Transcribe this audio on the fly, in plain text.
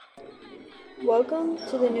Welcome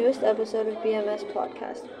to the newest episode of BMS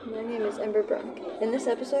Pawcast. My name is Ember Brunk. In this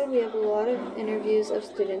episode, we have a lot of interviews of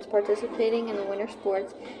students participating in the winter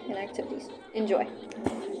sports and activities. Enjoy.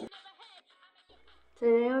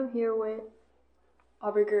 Today I'm here with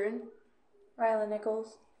Aubrey Gurton, Ryla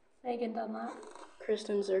Nichols, Megan Dunlap,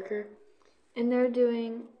 Kristen Zerker, and they're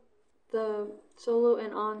doing the solo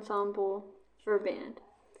and ensemble for band.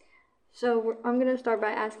 So I'm going to start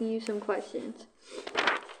by asking you some questions.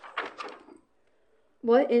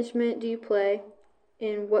 What instrument do you play,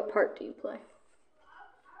 and what part do you play?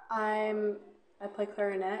 I play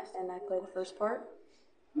clarinet, and I play the first part.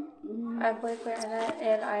 I play clarinet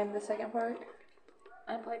and I'm the second part.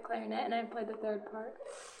 I play clarinet and I play the third part.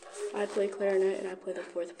 I play clarinet, and I play the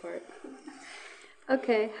fourth part.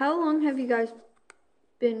 Okay, how long have you guys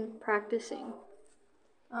been practicing?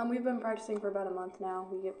 We've been practicing for about a month now.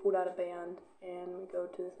 We get pulled out of band, and we go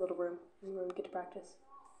to this little room where we get to practice.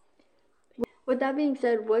 With that being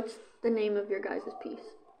said, what's the name of your guys'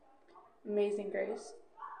 piece? Amazing Grace.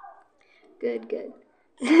 Good.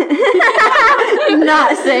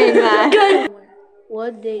 Not saying that.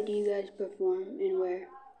 What day do you guys perform and where?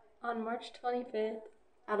 On March 25th,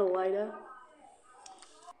 Adelaida.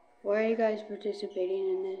 Why are you guys participating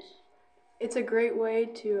in this? It's a great way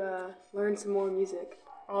to learn some more music.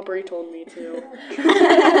 Aubrey told me to.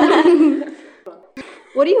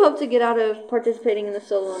 What do you hope to get out of participating in the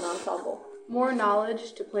solo and ensemble? More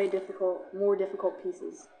knowledge to play more difficult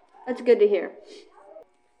pieces. That's good to hear.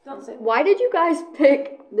 Don't say. Why did you guys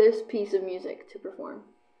pick this piece of music to perform?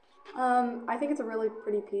 I think it's a really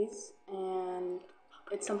pretty piece, and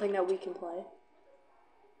it's something that we can play.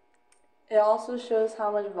 It also shows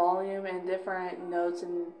how much volume and different notes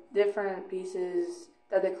and different pieces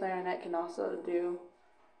that the clarinet can also do.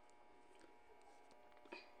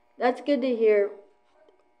 That's good to hear.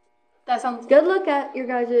 That sounds Good luck at your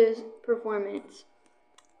guys' performance.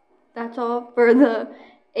 That's all for the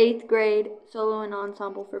 8th grade solo and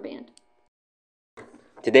ensemble for band.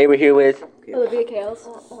 Today we're here with Olivia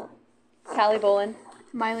Kales, Callie Bolin,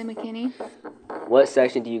 Miley McKinney. what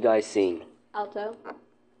section do you guys sing? Alto.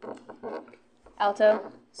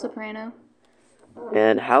 alto, Soprano.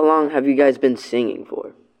 And how long have you guys been singing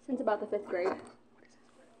for? Since about the 5th grade.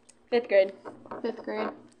 5th grade. 5th grade.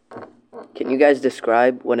 Can you guys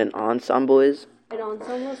describe what an ensemble is? An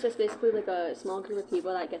ensemble is just basically like a small group of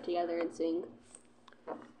people that get together and sing.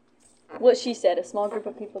 What she said, a small group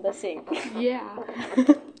of people that sing. Yeah.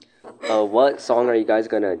 What song are you guys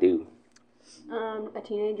gonna do? A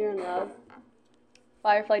Teenager in Love.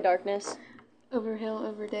 Firefly Darkness. Over Hill,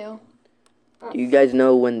 over Dale. Do you guys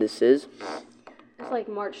know when this is? It's like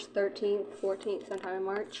March 13th, 14th, sometime in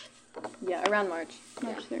March. Yeah, around March.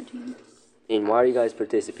 March 13th. And why are you guys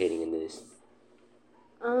participating in this?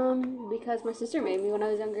 Because my sister made me when I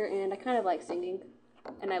was younger, and I kind of like singing.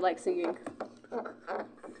 And I like singing.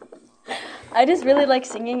 I just really like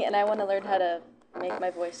singing and I want to learn how to make my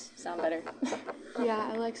voice sound better. Yeah,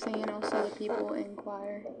 I like singing also the people in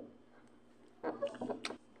choir.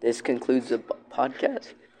 This concludes the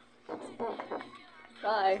podcast.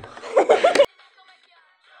 Bye.